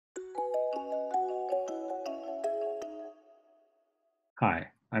Hi,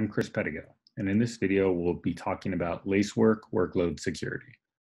 I'm Chris Pedigo, and in this video, we'll be talking about Lacework workload security.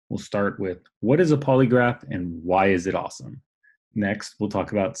 We'll start with what is a polygraph and why is it awesome? Next, we'll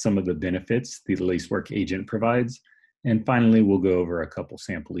talk about some of the benefits the Lacework agent provides, and finally, we'll go over a couple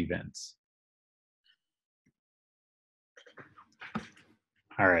sample events.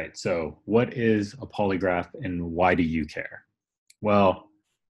 All right, so what is a polygraph and why do you care? Well,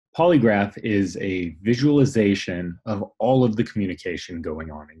 polygraph is a visualization of all of the communication going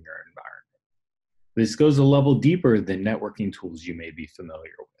on in your environment. This goes a level deeper than networking tools you may be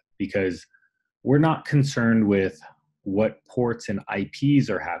familiar with, because we're not concerned with what ports and IPs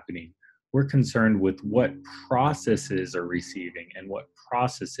are happening. We're concerned with what processes are receiving and what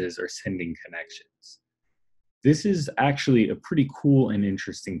processes are sending connections. This is actually a pretty cool and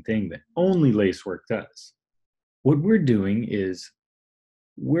interesting thing that only Lacework does. What we're doing is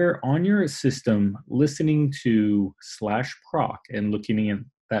we're on your system listening to /proc and looking at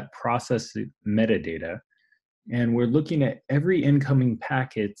that process metadata, and we're looking at every incoming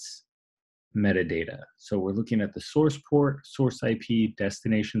packet's metadata. So we're looking at the source port, source IP,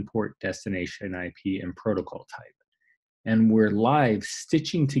 destination port, destination IP, and protocol type. And we're live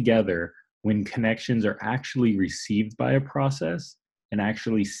stitching together when connections are actually received by a process and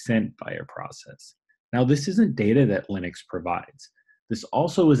actually sent by a process. Now, this isn't data that Linux provides. This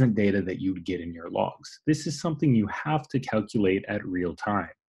also isn't data that you'd get in your logs. This is something you have to calculate at real time.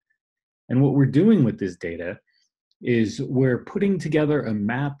 And what we're doing with this data is we're putting together a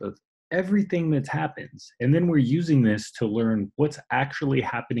map of everything that happens. And then we're using this to learn what's actually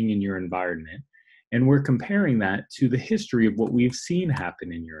happening in your environment. And we're comparing that to the history of what we've seen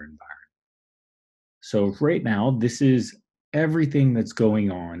happen in your environment. So right now, this is everything that's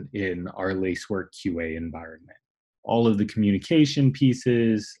going on in our Lacework QA environment. All of the communication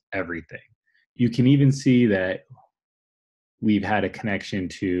pieces, everything. You can even see that we've had a connection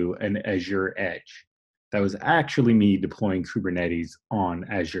to an Azure Edge. That was actually me deploying Kubernetes on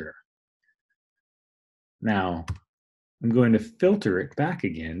Azure. Now, I'm going to filter it back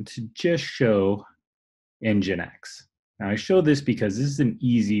again to just show Nginx. Now, I show this because this is an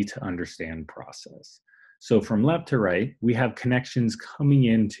easy to understand process. So from left to right, we have connections coming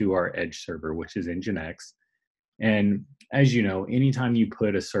into our Edge server, which is Nginx. And as you know, anytime you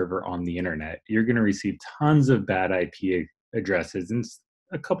put a server on the internet, you're going to receive tons of bad IP addresses and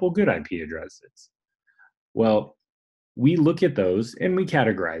a couple good IP addresses. Well, we look at those and we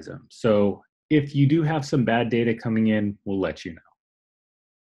categorize them. So if you do have some bad data coming in, we'll let you know.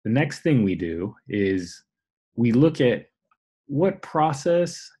 The next thing we do is we look at what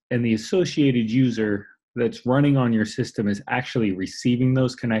process and the associated user that's running on your system is actually receiving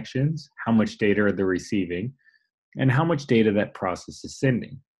those connections, how much data are they receiving, and how much data that process is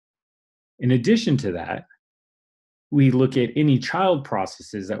sending. In addition to that, we look at any child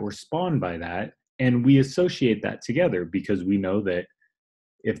processes that were spawned by that, and we associate that together because we know that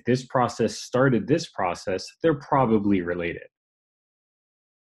if this process started this process, they're probably related.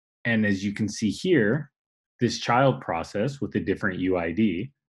 And as you can see here, this child process with a different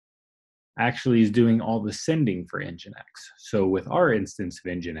UID actually is doing all the sending for Nginx. So with our instance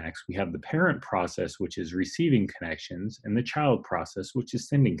of Nginx, we have the parent process, which is receiving connections, and the child process, which is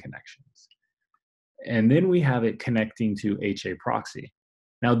sending connections. And then we have it connecting to HA proxy.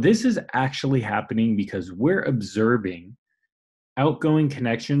 Now, this is actually happening because we're observing outgoing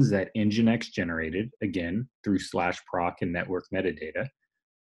connections that Nginx generated, again, through /proc and network metadata,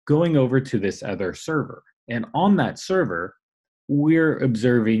 going over to this other server. And on that server, we're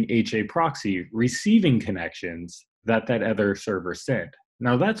observing HA proxy receiving connections that other server sent.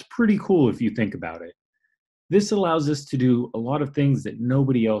 Now, that's pretty cool if you think about it. This allows us to do a lot of things that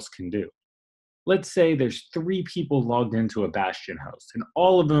nobody else can do. Let's say there's 3 people logged into a Bastion host, and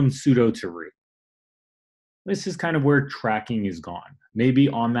all of them sudo to root. This is kind of where tracking is gone. Maybe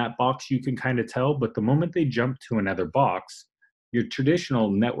on that box you can kind of tell, but the moment they jump to another box, your traditional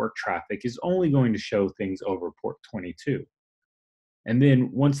network traffic is only going to show things over port 22. And then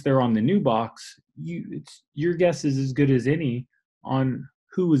once they're on the new box, your guess is as good as any on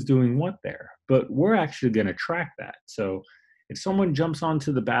who was doing what there. But we're actually going to track that. So if someone jumps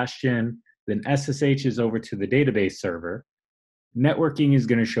onto the Bastion, then SSH is over to the database server, networking is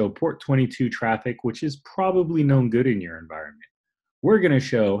going to show port 22 traffic, which is probably known good in your environment. We're going to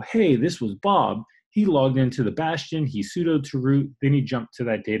show, hey, this was Bob. He logged into the Bastion, he sudoed to root, then he jumped to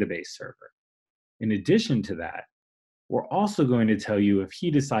that database server. In addition to that, we're also going to tell you if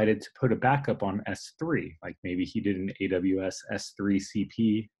he decided to put a backup on S3, like maybe he did an AWS S3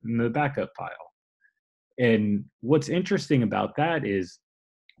 CP in the backup file. And what's interesting about that is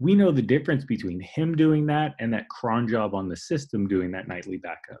we know the difference between him doing that and that cron job on the system doing that nightly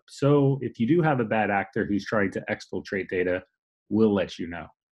backup. So if you do have a bad actor who's trying to exfiltrate data, we'll let you know.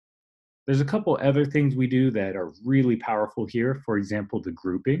 There's a couple other things we do that are really powerful here. For example, the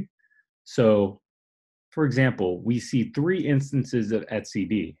grouping. So for example, we see 3 instances of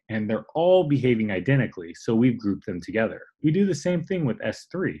etcd, and they're all behaving identically, so we've grouped them together. We do the same thing with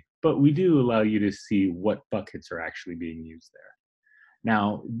S3, but we do allow you to see what buckets are actually being used there.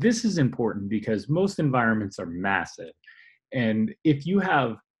 Now, this is important because most environments are massive, and if you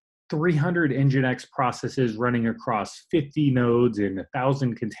have 300 Nginx processes running across 50 nodes and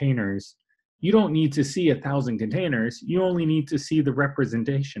 1,000 containers, you don't need to see 1,000 containers, you only need to see the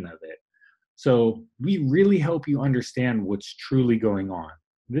representation of it. So we really help you understand what's truly going on.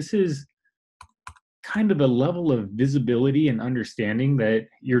 This is kind of a level of visibility and understanding that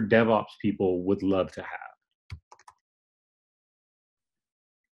your DevOps people would love to have.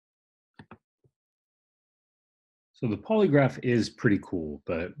 So the polygraph is pretty cool,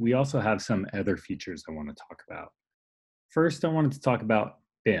 but we also have some other features I want to talk about. First, I wanted to talk about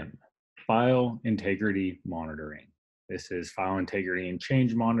FIM, File Integrity Monitoring. This is file integrity and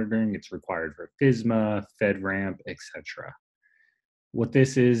change monitoring. It's required for FSMA, FedRAMP, etc. What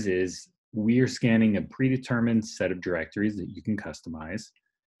this is we are scanning a predetermined set of directories that you can customize,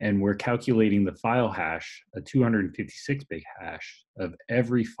 and we're calculating the file hash, a 256-bit hash, of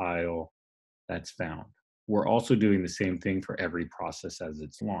every file that's found. We're also doing the same thing for every process as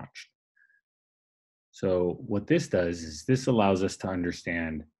it's launched. So what this does is this allows us to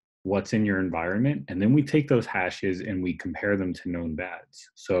understand what's in your environment, and then we take those hashes and we compare them to known bads.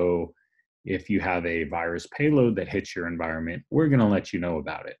 So if you have a virus payload that hits your environment, we're going to let you know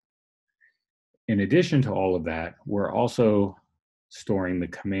about it. In addition to all of that, we're also storing the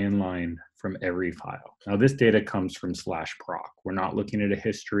command line from every file. Now this data comes from /proc. We're not looking at a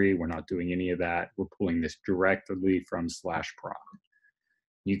history, we're not doing any of that. We're pulling this directly from /proc.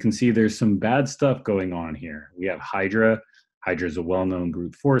 You can see there's some bad stuff going on here. We have Hydra. Hydra is a well-known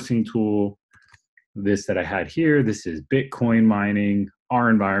brute forcing tool. This that I had here, this is Bitcoin mining. Our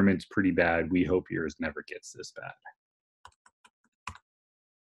environment's pretty bad. We hope yours never gets this bad.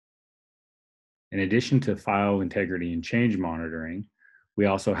 In addition to file integrity and change monitoring, we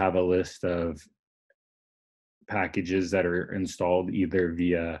also have a list of packages that are installed either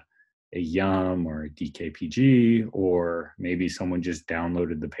via a yum or a DKPG, or maybe someone just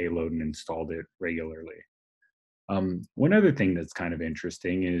downloaded the payload and installed it regularly. One other thing that's kind of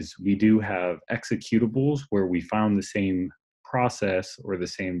interesting is we do have executables where we found the same process or the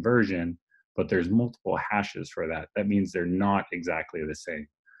same version, but there's multiple hashes for that. That means they're not exactly the same.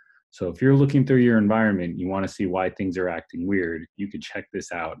 So if you're looking through your environment, you want to see why things are acting weird, you could check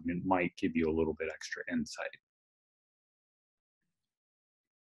this out and it might give you a little bit extra insight.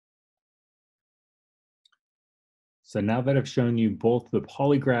 So now that I've shown you both the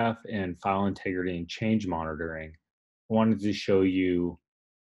polygraph and file integrity and change monitoring, I wanted to show you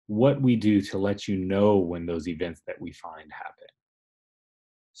what we do to let you know when those events that we find happen.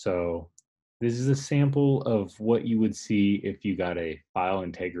 So this is a sample of what you would see if you got a file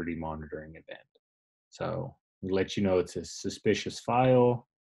integrity monitoring event. So we let you know it's a suspicious file.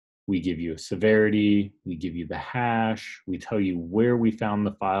 We give you a severity. We give you the hash. We tell you where we found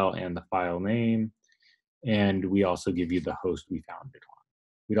the file and the file name. And we also give you the host we found it on.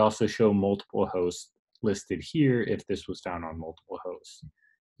 We'd also show multiple hosts listed here if this was found on multiple hosts.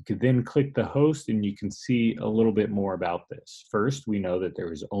 You could then click the host and you can see a little bit more about this. First, we know that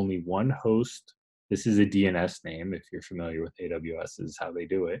there is only one host. This is a DNS name. If you're familiar with AWS, this is how they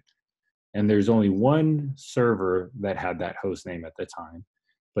do it. And there's only one server that had that host name at the time,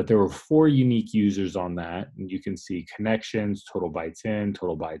 but there were 4 unique users on that. And you can see connections, total bytes in,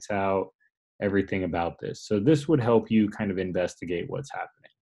 total bytes out, everything about this. So this would help you kind of investigate what's happening.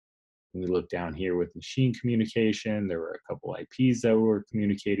 When we look down here with machine communication, there were a couple IPs that we were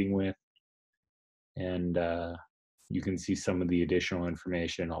communicating with. And you can see some of the additional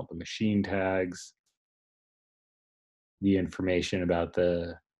information, all the machine tags, the information about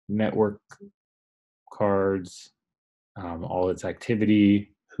the network cards, all its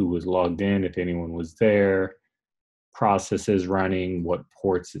activity, who was logged in, if anyone was there, processes running, what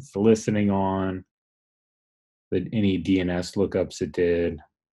ports it's listening on, any DNS lookups it did,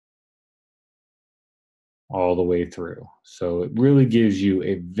 all the way through. So it really gives you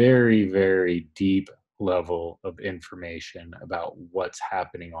a very, very deep level of information about what's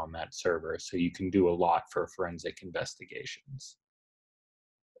happening on that server. So you can do a lot for forensic investigations.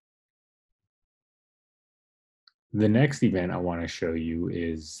 The next event I want to show you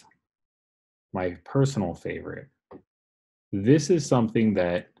is my personal favorite. This is something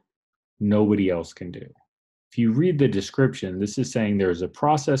that nobody else can do. If you read the description, this is saying there's a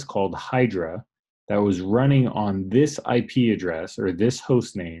process called Hydra that was running on this IP address or this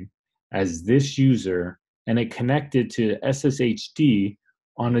host name as this user, and it connected to SSHD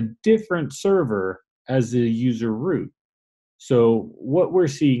on a different server as the user root. So what we're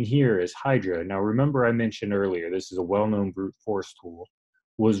seeing here is Hydra. Now remember I mentioned earlier, this is a well-known brute force tool,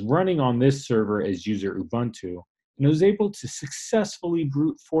 was running on this server as user Ubuntu, and it was able to successfully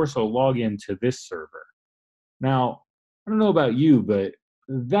brute force a login to this server. Now, I don't know about you, but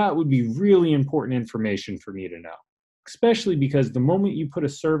that would be really important information for me to know, especially because the moment you put a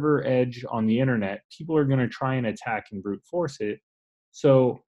server edge on the internet, people are going to try and attack and brute force it.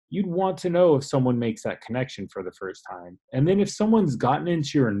 So you'd want to know if someone makes that connection for the first time. And then if someone's gotten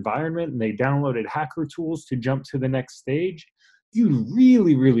into your environment and they downloaded hacker tools to jump to the next stage, you'd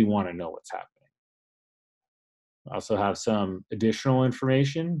really, really want to know what's happening. I also have some additional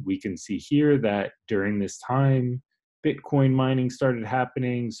information. We can see here that during this time, Bitcoin mining started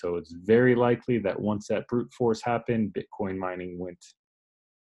happening. So it's very likely that once that brute force happened, Bitcoin mining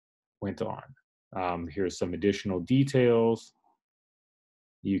went on. Here's some additional details.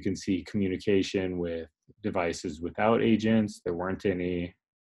 You can see communication with devices without agents. There weren't any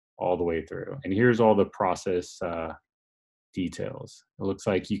all the way through. And here's all the process details. It looks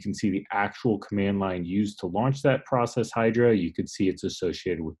like you can see the actual command line used to launch that process Hydra. You could see it's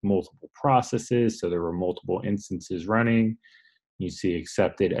associated with multiple processes. So there were multiple instances running. You see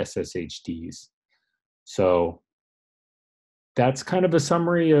accepted SSHDs. So that's kind of a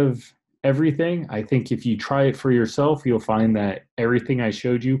summary of everything. I think if you try it for yourself, you'll find that everything I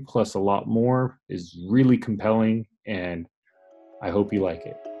showed you plus a lot more is really compelling, and I hope you like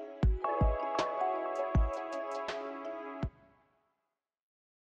it.